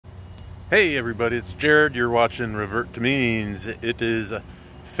Hey everybody, it's Jared. You're watching Revert to Means. It is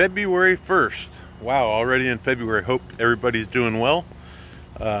February 1st. Wow, already in February. Hope everybody's doing well.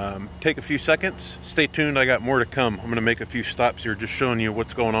 Take a few seconds. Stay tuned. I got more to come. I'm going to make a few stops here just showing you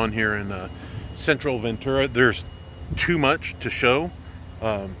what's going on here in central Ventura. There's too much to show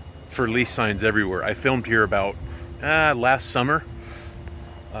for lease signs everywhere. I filmed here about last summer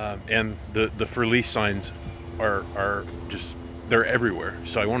and the for lease signs are just, they're everywhere.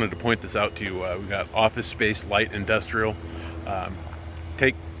 So I wanted to point this out to you. We got office space, light industrial.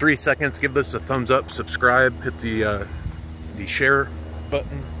 Take 3 seconds, give this a thumbs up, subscribe, hit the share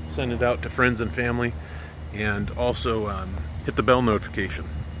button, send it out to friends and family, and also hit the bell notification.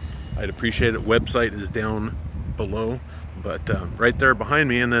 I'd appreciate it. Website is down below, but right there behind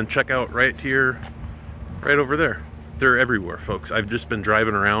me, and then check out right here, right over there. They're everywhere, folks. I've just been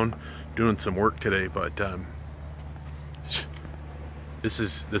driving around doing some work today, but this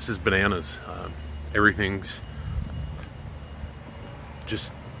is bananas. Everything's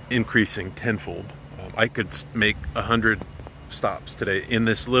just increasing tenfold. I could make 100 stops today in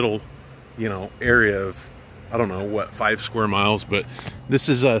this little, area of, I don't know what, 5 square miles. But this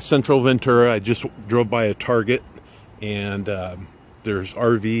is central Ventura. I just drove by a Target, and there's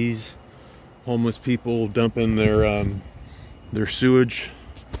RVs, homeless people dumping their sewage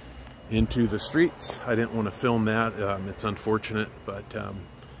into the streets. I didn't want to film that. It's unfortunate, but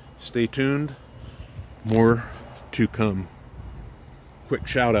stay tuned. More to come. Quick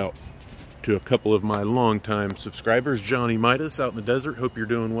shout out to a couple of my longtime subscribers. Johnny Midas out in the desert, hope you're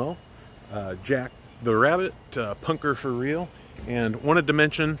doing well. Jack the Rabbit, Punker for Real, and wanted to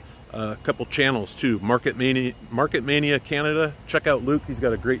mention a couple channels too. Market Mania Canada, check out Luke, he's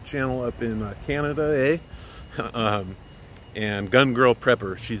got a great channel up in Canada, and Gun Girl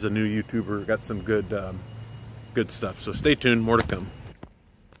Prepper, she's a new YouTuber, got some good stuff. So stay tuned, more to come.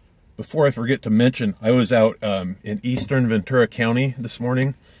 Before I forget to mention, I was out in eastern Ventura County this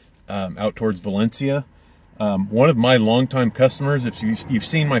morning, out towards Valencia. One of my longtime customers, if you've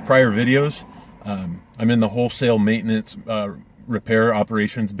seen my prior videos, I'm in the wholesale maintenance repair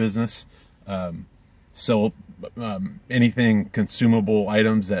operations business. Sell anything consumable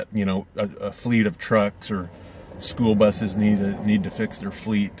items that a fleet of trucks or school buses need to fix their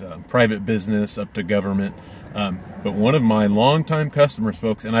fleet, private business up to government. But one of my longtime customers,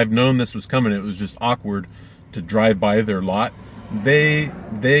 folks, and I've known this was coming, it was just awkward to drive by their lot. They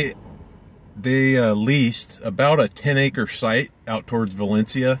leased about a 10-acre site out towards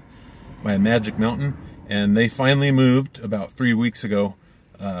Valencia by Magic Mountain, and they finally moved about 3 weeks ago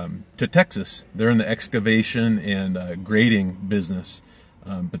to Texas. They're in the excavation and grading business,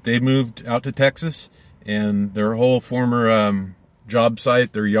 but they moved out to Texas, and their whole former job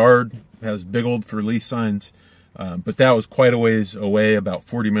site, their yard, has big old for lease signs. But that was quite a ways away, about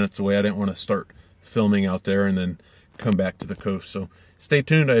 40 minutes away. I didn't want to start filming out there and then come back to the coast. So stay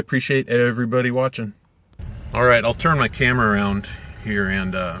tuned. I appreciate everybody watching. All right, I'll turn my camera around here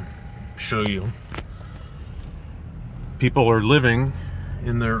and show you. People are living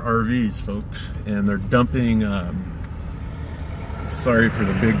in their RVs, folks, and they're dumping, sorry for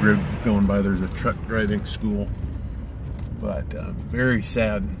the big rig going by, there's a truck driving school, but very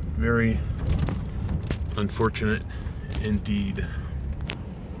sad, very unfortunate indeed.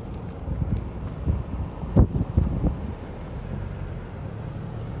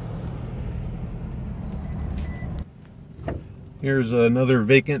 Here's another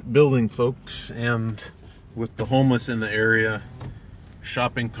vacant building, folks, and with the homeless in the area,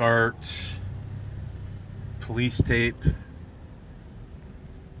 shopping carts, police tape,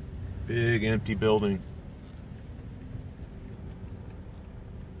 big empty building.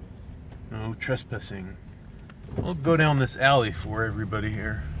 No trespassing. I'll go down this alley for everybody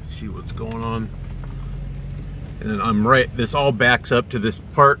here, see what's going on. And I'm right, this all backs up to this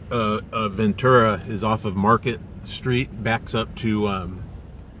part of Ventura is off of Market Street, backs up to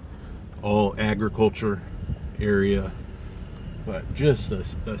all agriculture area, but just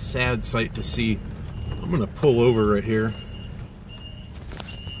a sad sight to see. I'm gonna pull over right here.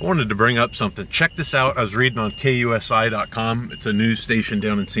 I wanted to bring up something. Check this out. I was reading on KUSI.com. It's a news station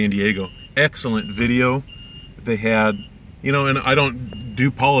down in San Diego. Excellent video they had. And I don't do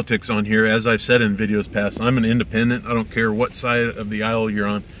politics on here, as I've said in videos past. I'm an independent. I don't care what side of the aisle you're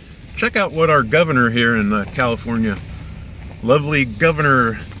on. Check out what our governor here in California, lovely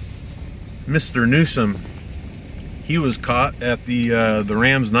Governor Mr. Newsom, he was caught at the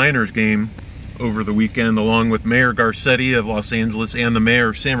Rams-Niners game over the weekend, along with Mayor Garcetti of Los Angeles and the mayor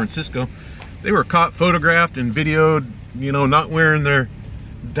of San Francisco. They were caught, photographed, and videoed, not wearing their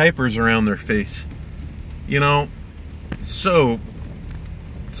diapers around their face. So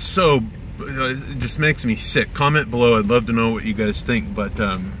It just makes me sick. Comment below. I'd love to know what you guys think. But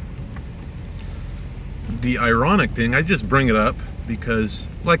the ironic thing, I just bring it up because,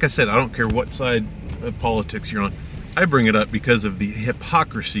 like I said, I don't care what side of politics you're on. I bring it up because of the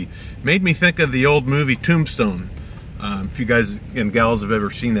hypocrisy. Made me think of the old movie Tombstone. If you guys and gals have ever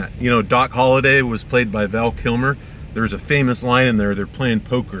seen that. You know, Doc Holliday was played by Val Kilmer. There's a famous line in there. They're playing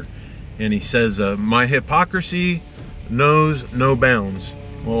poker. And he says, my hypocrisy knows no bounds.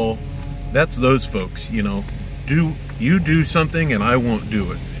 Well, that's those folks, you know. You do something and I won't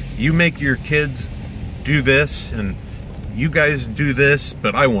do it. You make your kids do this and you guys do this,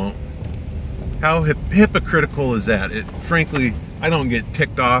 but I won't. How hypocritical is that? Frankly, I don't get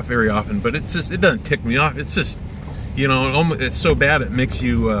ticked off very often, but it doesn't tick me off. It's just, you know, it's so bad it makes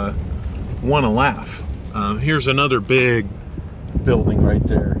you want to laugh. Here's another big building right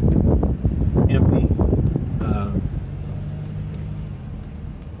there, empty.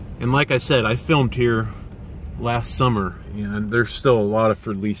 And like I said, I filmed here last summer, and there's still a lot of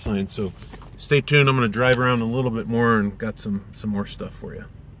for lease signs. So stay tuned. I'm going to drive around a little bit more and got some more stuff for you.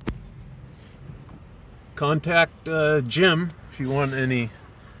 Contact Jim if you want any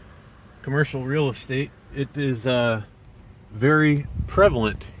commercial real estate. It is very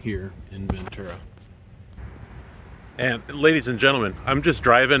prevalent here in Ventura. And ladies and gentlemen, I'm just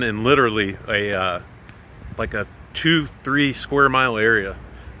driving in literally a like a 2-3 square mile area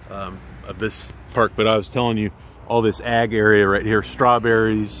of this park. But I was telling you, all this ag area right here,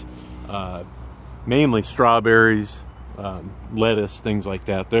 strawberries, mainly strawberries, lettuce, things like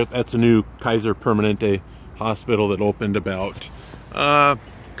that. That's a new Kaiser Permanente hospital that opened about a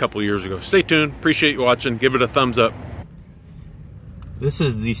couple years ago. Stay tuned. Appreciate you watching. Give it a thumbs up. This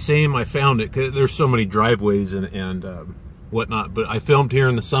is the same, I found it, 'cause there's so many driveways and whatnot, but I filmed here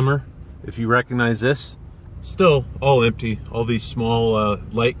in the summer. If you recognize this, still all empty. All these small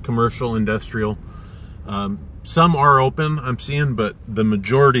light commercial, industrial. Some are open, I'm seeing, but the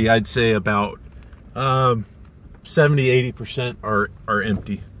majority, I'd say about 70-80% are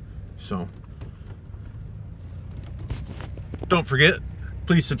empty. So don't forget,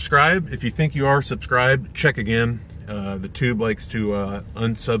 please subscribe. If you think you are subscribed, check again. The tube likes to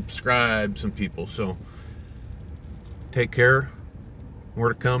unsubscribe some people. So take care. More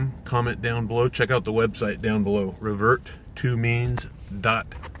to come. Comment down below. Check out the website down below,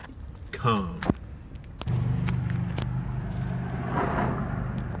 revert2means.com.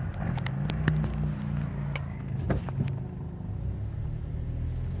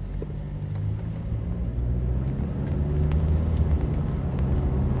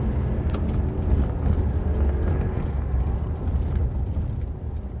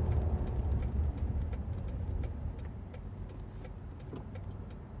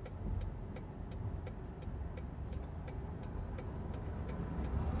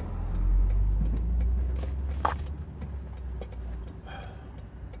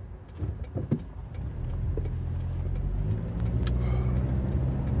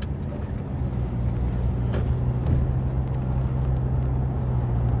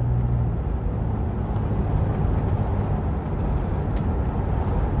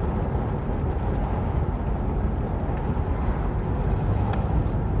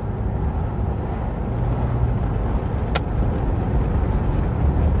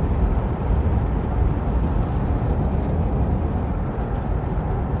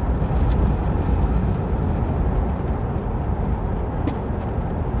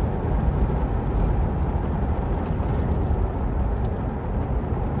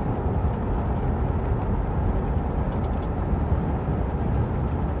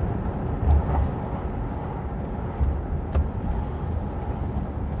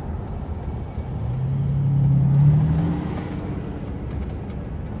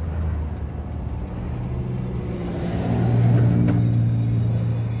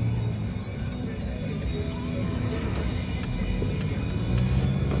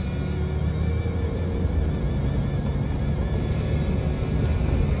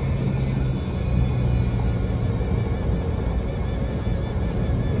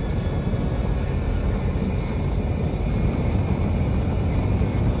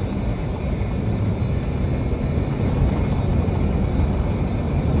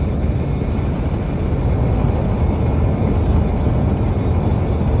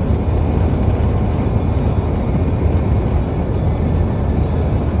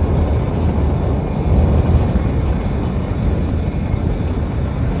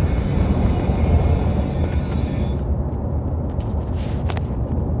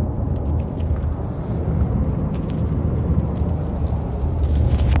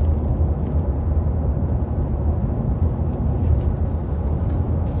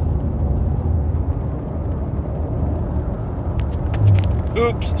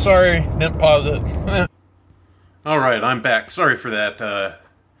 Oops, sorry, didn't pause it. All right, I'm back. Sorry for that,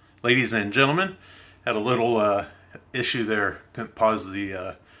 ladies and gentlemen. Had a little issue there. Couldn't pause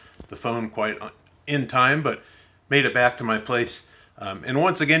the phone quite in time, but made it back to my place. And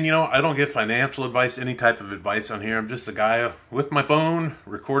once again, you know, I don't give financial advice, any type of advice on here. I'm just a guy with my phone,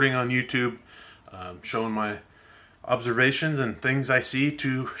 recording on YouTube, showing my observations and things I see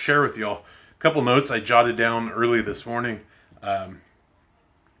to share with y'all. A couple notes I jotted down early this morning.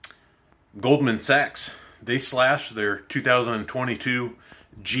 Goldman Sachs, they slashed their 2022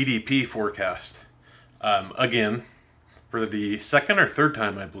 GDP forecast. Again, for the second or third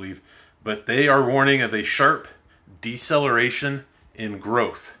time, I believe. But they are warning of a sharp deceleration in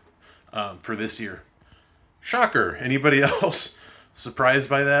growth for this year. Shocker. Anybody else surprised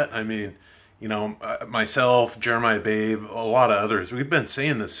by that? I mean, you know, myself, Jeremiah Babe, a lot of others. We've been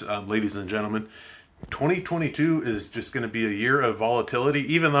saying this, ladies and gentlemen. 2022 is just going to be a year of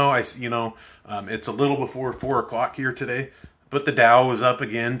volatility, even though it's a little before 4 o'clock here today. But the Dow was up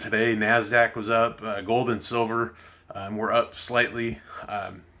again today. NASDAQ was up. Gold and silver were up slightly.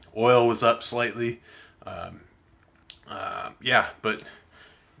 Oil was up slightly. Yeah, but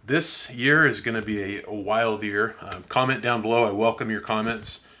this year is going to be a wild year. Comment down below. I welcome your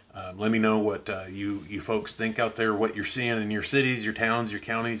comments. Let me know what you folks think out there, what you're seeing in your cities, your towns, your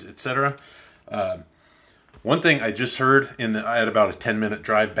counties, etc. One thing I just heard I had about a 10-minute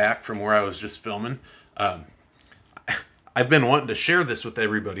drive back from where I was just filming. I've been wanting to share this with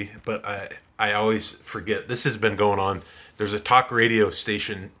everybody, but I always forget. This has been going on. There's a talk radio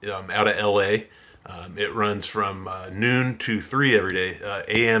station out of LA. It runs from noon to 3 every day,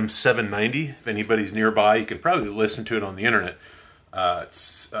 AM 790. If anybody's nearby, you can probably listen to it on the internet.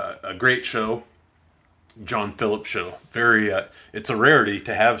 It's a great show, John Phillips show. It's a rarity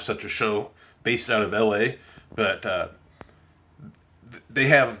to have such a show based out of LA, but they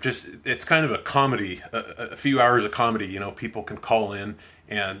have it's kind of a comedy, a few hours of comedy. You know, people can call in,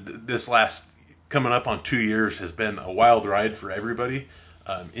 and this last coming up on 2 years has been a wild ride for everybody,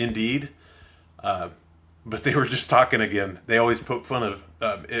 indeed. But they were just talking again. They always poke fun of,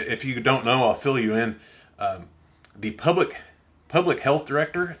 if you don't know, I'll fill you in. The public health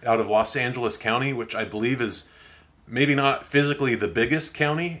director out of Los Angeles County, which I believe is maybe not physically the biggest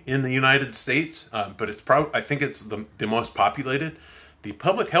county in the United States, but I think it's the most populated. The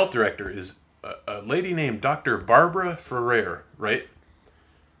public health director is a lady named Dr. Barbara Ferrer, right?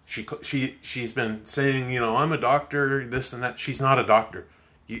 She's been saying, you know, I'm a doctor, this and that. She's not a doctor.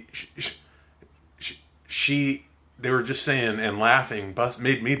 They were just saying and laughing,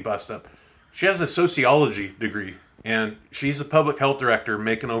 made me bust up. She has a sociology degree, and she's a public health director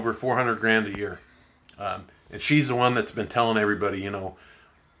making over $400,000 a year. And she's the one that's been telling everybody, you know,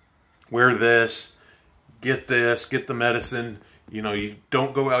 wear this, get the medicine, you know, you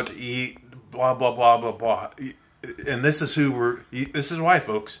don't go out to eat, blah, blah, blah, blah, blah. And this is this is why,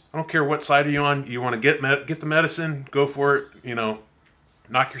 folks. I don't care what side are you on. You want to get the medicine, go for it, you know,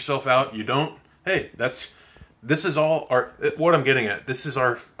 knock yourself out. You don't, hey, this is all what I'm getting at. This is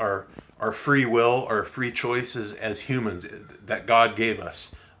our free will, our free choices as humans that God gave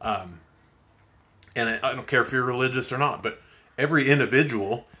us. And I don't care if you're religious or not, but every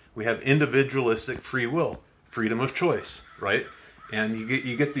individual, we have individualistic free will, freedom of choice, right? And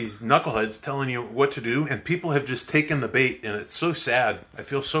you get these knuckleheads telling you what to do, and people have just taken the bait, and it's so sad. I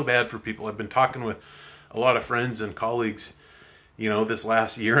feel so bad for people. I've been talking with a lot of friends and colleagues, you know, this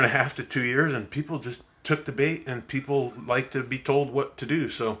last 1.5 to 2 years, and people just took the bait, and people like to be told what to do.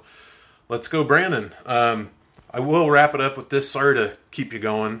 So let's go, Brandon. I will wrap it up with this. Sorry to keep you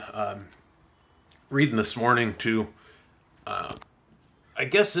going. Reading this morning too, I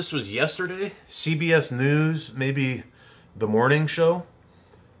guess this was yesterday, CBS News, maybe the morning show,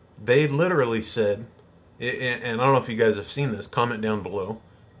 they literally said, and I don't know if you guys have seen this, comment down below,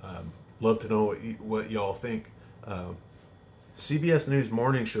 love to know what y'all think. CBS News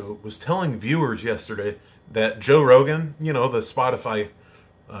morning show was telling viewers yesterday that Joe Rogan, you know, the Spotify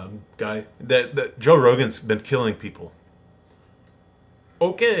guy, that Joe Rogan's been killing people.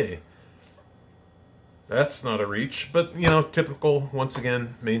 Okay. That's not a reach, but, you know, typical, once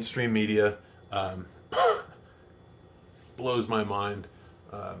again, mainstream media blows my mind.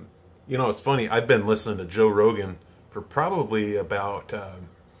 You know, it's funny, I've been listening to Joe Rogan for probably about,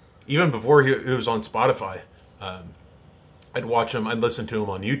 even before he was on Spotify. I'd watch him, I'd listen to him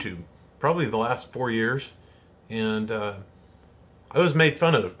on YouTube, probably the last 4 years, and I was made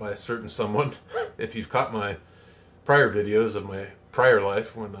fun of by a certain someone. If you've caught my prior videos of my prior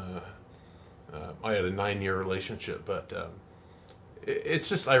life when I had a 9-year relationship, but it's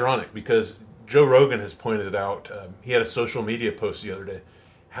just ironic because Joe Rogan has pointed out, he had a social media post the other day,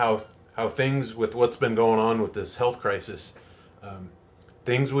 how things with what's been going on with this health crisis,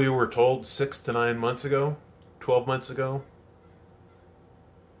 things we were told 6 to 9 months ago, 12 months ago,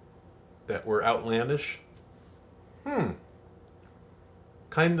 that were outlandish,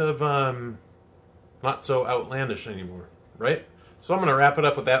 kind of not so outlandish anymore, right? So I'm going to wrap it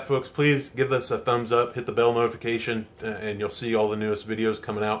up with that, folks. Please give us a thumbs up, hit the bell notification, and you'll see all the newest videos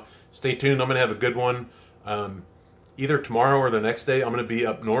coming out. Stay tuned. I'm going to have a good one either tomorrow or the next day. I'm going to be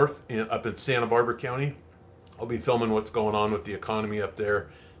up north, up in Santa Barbara County. I'll be filming what's going on with the economy up there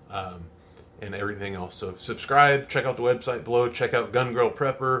and everything else. So subscribe, check out the website below, check out Gun Girl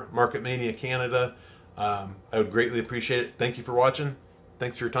Prepper, Market Mania Canada. I would greatly appreciate it. Thank you for watching.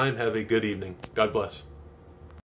 Thanks for your time. Have a good evening. God bless.